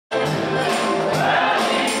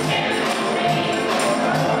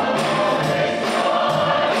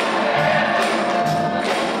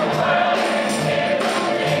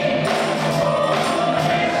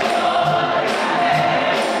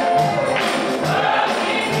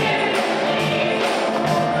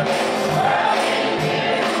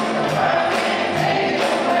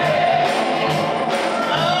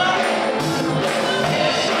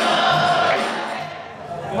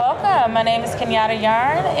Kenyatta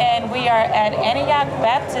Yarn, and we are at Antioch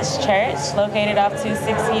Baptist Church, located off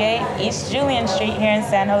 268 East Julian Street here in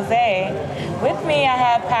San Jose. With me, I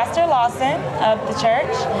have Pastor Lawson of the church,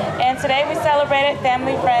 and today we celebrated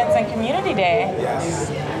Family, Friends, and Community Day. Yes.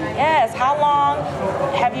 Yes. How long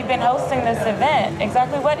have you been hosting this event?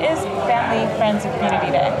 Exactly what is Family, Friends, and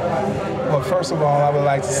Community Day? Well, first of all, I would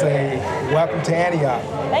like to say welcome to Antioch.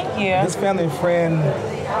 Thank you. This Family and Friend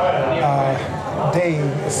Day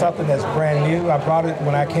is something that's brand new. I brought it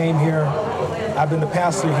when I came here. I've been the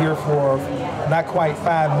pastor here for not quite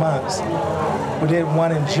 5 months. We did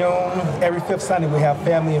one in June. Every fifth Sunday we have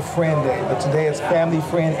Family and Friend Day, but today is Family,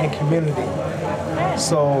 Friend, and Community.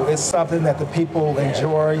 So it's something that the people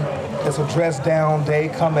enjoy. It's a dress-down day,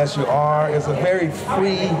 come as you are. It's a very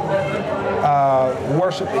free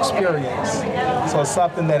worship experience. So it's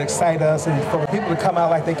something that excites us, and for the people to come out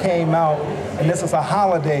like they came out, and this is a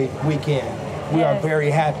holiday weekend, we are very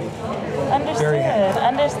happy. Understood. Very happy.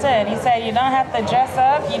 Understood. You said you don't have to dress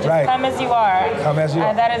up, you just come as you are. Come as you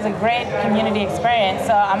are. That is a great community experience.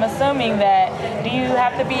 So I'm assuming that, do you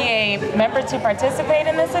have to be a member to participate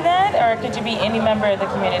in this event, or could you be any member of the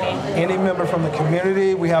community? Any member from the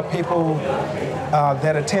community. We have people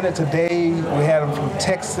that attended today. We had them from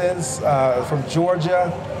Texas, from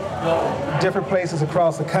Georgia, different places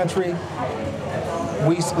across the country.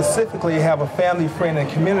 We specifically have a Family, Friend, and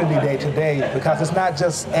Community Day today because it's not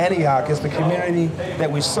just Antioch, it's the community that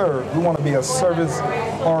we serve. We want to be a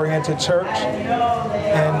service-oriented church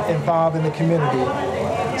and involved in the community.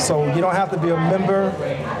 So you don't have to be a member,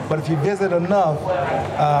 but if you visit enough,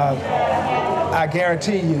 I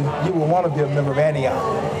guarantee you will want to be a member of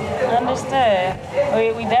Antioch. Understood.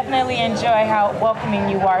 We definitely enjoy how welcoming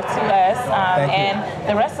you are to us and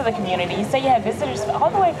the rest of the community. You say you have visitors all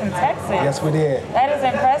the way from Texas. Yes, we did. That is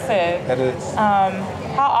impressive. That is.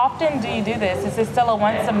 How often do you do this? Is it still a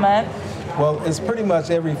once a month? Well, it's pretty much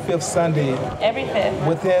every fifth Sunday. Every fifth.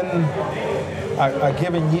 Within a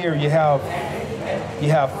given year, you have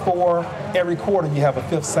 4. Every quarter, you have a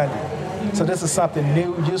fifth Sunday. Mm-hmm. So this is something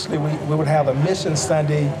new. Usually, we would have a mission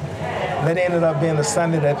Sunday. That ended up being the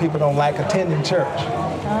Sunday that people don't like attending church.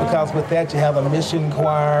 Because with that, you have a mission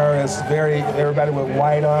choir. It's everybody with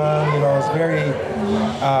white on, it's very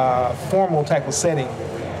formal type of setting.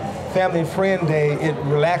 Family and Friend Day, it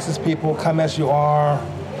relaxes people, come as you are,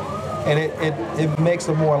 and it makes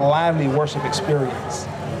a more lively worship experience.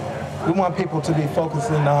 We want people to be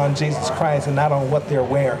focusing on Jesus Christ and not on what they're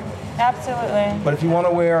wearing. Absolutely. But if you want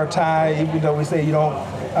to wear a tie, even though we say you don't,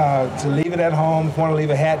 to leave it at home, if you want to leave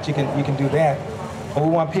a hat, you can do that. But we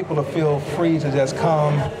want people to feel free to just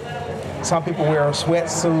come. Some people wear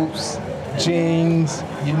sweatsuits, jeans,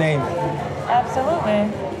 you name it. Absolutely.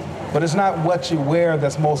 But it's not what you wear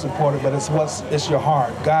that's most important, but it's your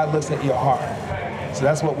heart. God looks at your heart. So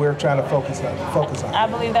that's what we're trying to focus on. I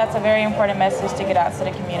believe that's a very important message to get out to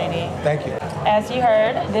the community. Thank you. As you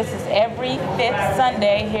heard, this is every fifth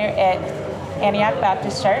Sunday here at Antioch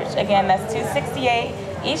Baptist Church. Again, that's 268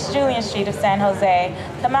 East Julian Street of San Jose.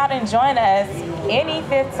 Come out and join us any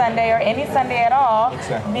fifth Sunday or any Sunday at all,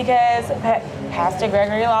 because Pastor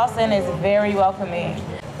Gregory Lawson is very welcoming.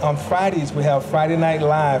 On Fridays, we have Friday Night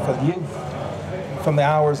Live for youth from the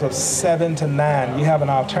hours of 7 to 9. You have an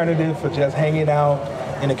alternative for just hanging out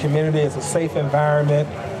in the community. It's a safe environment.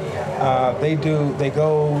 They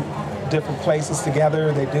go different places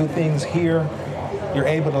together. They do things here. You're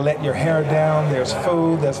able to let your hair down. There's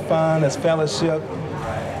food, there's fun, there's fellowship.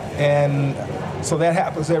 And so that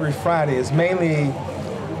happens every Friday. It's mainly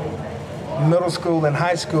middle school and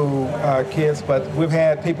high school kids, but we've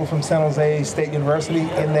had people from San Jose State University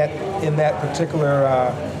in that particular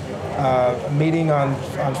meeting on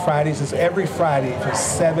Fridays. It's every Friday from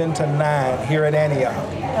 7 to 9 here at Antioch.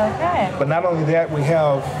 Okay. But not only that, we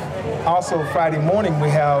have also Friday morning we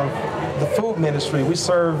have the food ministry. We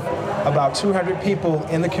serve about 200 people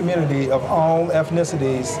in the community of all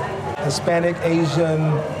ethnicities, Hispanic,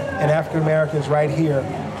 Asian, and African Americans right here.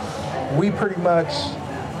 We pretty much,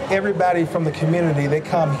 everybody from the community, they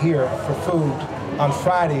come here for food on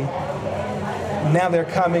Friday. Now they're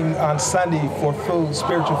coming on Sunday for food,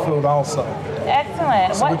 spiritual food also.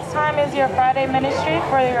 Excellent. So what time is your Friday ministry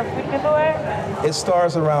for your food giveaway? It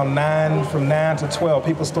starts around 9, from 9 to 12.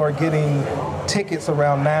 People start getting tickets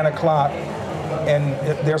around 9 o'clock, and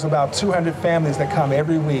there's about 200 families that come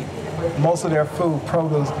every week. Most of their food,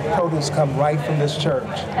 produce come right from this church.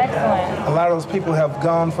 Excellent. A lot of those people have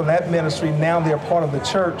gone from that ministry, now they're part of the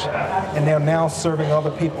church, and they're now serving other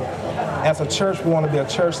people. As a church, we want to be a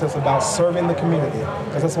church that's about serving the community,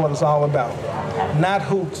 because that's what it's all about. Not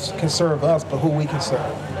who can serve us, but who we can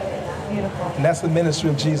serve. Beautiful. And that's the ministry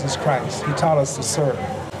of Jesus Christ. He taught us to serve.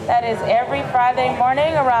 That is every Friday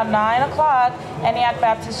morning around 9 o'clock. Antioch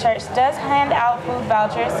Baptist Church does hand out food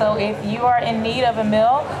vouchers, so if you are in need of a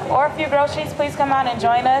meal or a few groceries, please come out and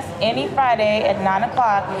join us any Friday at 9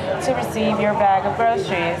 o'clock to receive your bag of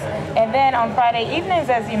groceries. And then on Friday evenings,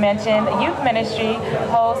 as you mentioned, youth ministry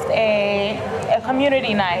hosts a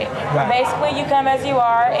community night. Right. Basically, you come as you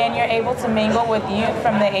are and you're able to mingle with youth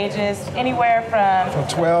from the ages anywhere from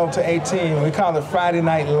 12 to 18. We call it Friday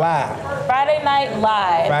Night Live. Friday Night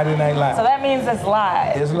Live. Friday Night Live. So that means it's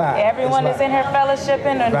live. It's live. Everyone It's is in here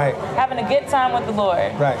fellowshipping and Right. having a good time with the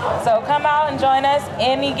Lord. Right. So come out and join us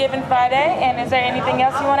any given Friday. And is there anything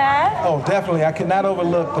else you want to add? Oh, definitely. I cannot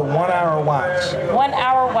overlook the 1 hour watch. 1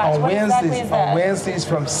 hour watch. On What exactly is that? On Wednesdays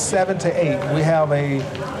from 7 to 8, we have a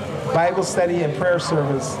Bible study and prayer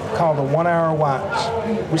service called the 1 hour watch.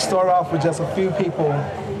 We start off with just a few people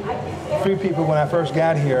when I first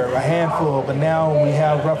got here, a handful, but now we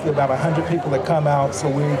have roughly about 100 people that come out, so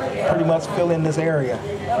we pretty much fill in this area.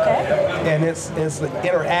 Okay. And it's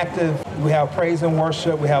interactive. We have praise and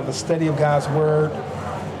worship. We have the study of God's Word.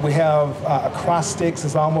 We have acrostics.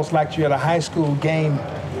 It's almost like you're at a high school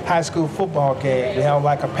football game. We have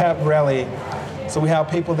like a pep rally. So we have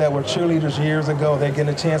people that were cheerleaders years ago. They're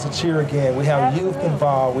getting a chance to cheer again. We have youth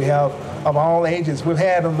involved. We have of all ages. We've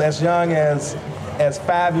had them as young as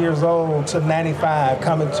 5 years old to 95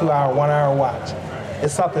 coming to our 1 hour watch.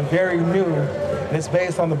 It's something very new, and it's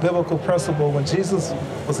based on the biblical principle. When Jesus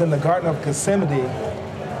was in the Garden of Gethsemane,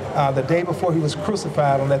 the day before he was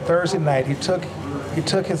crucified, on that Thursday night, he took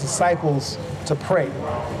his disciples to pray.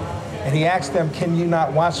 And he asked them, "Can you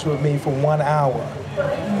not watch with me for 1 hour?"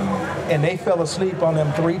 And they fell asleep on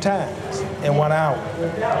them 3 times in 1 hour.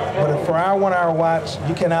 But for our 1 hour watch,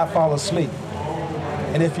 you cannot fall asleep.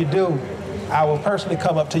 And if you do, I will personally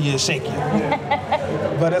come up to you and shake you.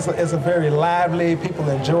 But it's a very lively, people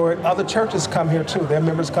enjoy it. Other churches come here too. Their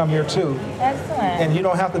members come here too. Excellent. And you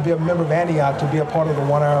don't have to be a member of Antioch to be a part of the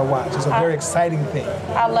 1 hour watch. It's a very exciting thing.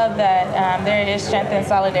 I love that. There is strength in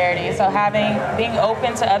solidarity. So being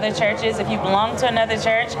open to other churches, if you belong to another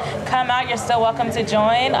church, come out. You're still welcome to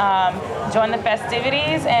join. Join the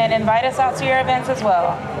festivities and invite us out to your events as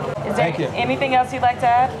well. Is there Thank you. anything else you'd like to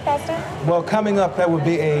add, Pastor? Well, coming up, there will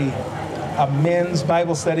be a men's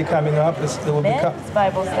Bible study coming up.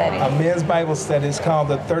 Bible study. A men's Bible study. It's called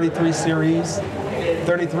the 33 series.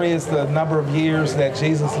 33 is the number of years that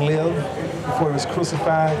Jesus lived before he was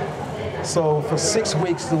crucified. So for 6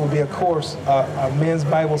 weeks, there will be a course, a men's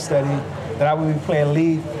Bible study that I will be playing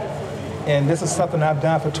lead. And this is something I've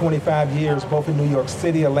done for 25 years, both in New York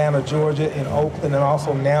City, Atlanta, Georgia, in Oakland, and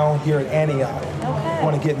also now here at Antioch. Okay. I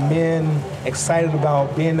want to get men excited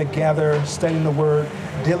about being together, studying the Word,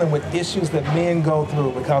 dealing with issues that men go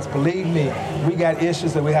through, because believe me, we got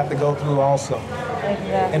issues that we have to go through also.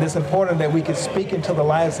 Exactly. And it's important that we can speak into the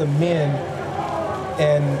lives of men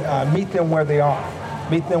and meet them where they are.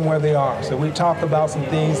 Meet them where they are. So we talk about some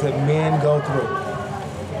things that men go through.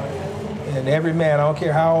 And every man, I don't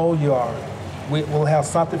care how old you are, we'll have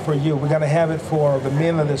something for you. We're going to have it for the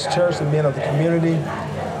men of this church, the men of the community.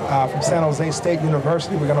 From San Jose State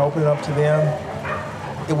University, we're going to open it up to them.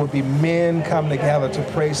 It would be men come together to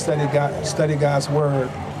pray, study God's Word.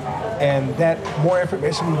 And that more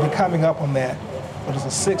information will be coming up on that. But it's a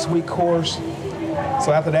 6-week course.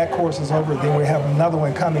 So after that course is over, then we have another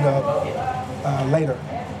one coming up later.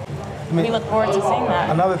 We look forward to seeing that.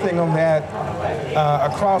 Another thing on that,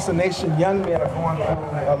 across the nation, young men are going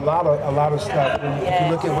through a lot of stuff. If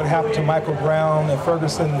you look at what happened to Michael Brown in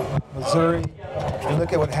Ferguson, Missouri, you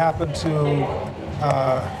look at what happened to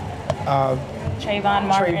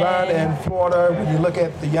Trayvon in Florida. When you look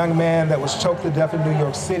at the young man that was choked to death in New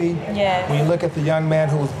York City. Yes. When you look at the young man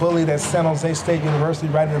who was bullied at San Jose State University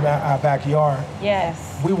right in our backyard.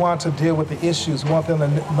 Yes. We want to deal with the issues. We want them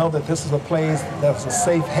to know that this is a place that's a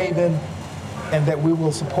safe haven and that we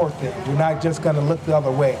will support them. We're not just going to look the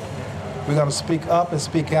other way. We're going to speak up and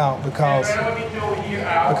speak out because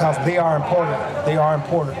they are important. They are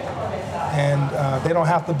important. And they don't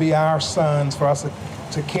have to be our sons for us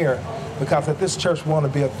to care. Because at this church, we want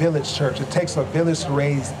to be a village church. It takes a village to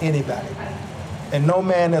raise anybody. And no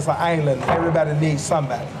man is an island. Everybody needs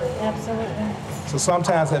somebody. Absolutely. So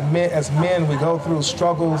sometimes as men, we go through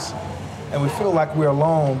struggles and we feel like we're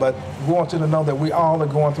alone, but we want you to know that we all are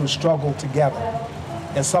going through struggle together.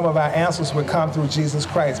 And some of our answers will come through Jesus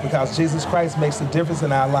Christ, because Jesus Christ makes a difference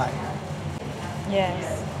in our life.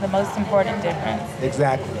 Yes, the most important difference.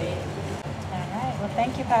 Exactly. All right. Well,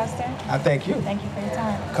 thank you, Pastor. I thank you. Thank you for your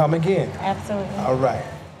time. Come again. Absolutely. All right.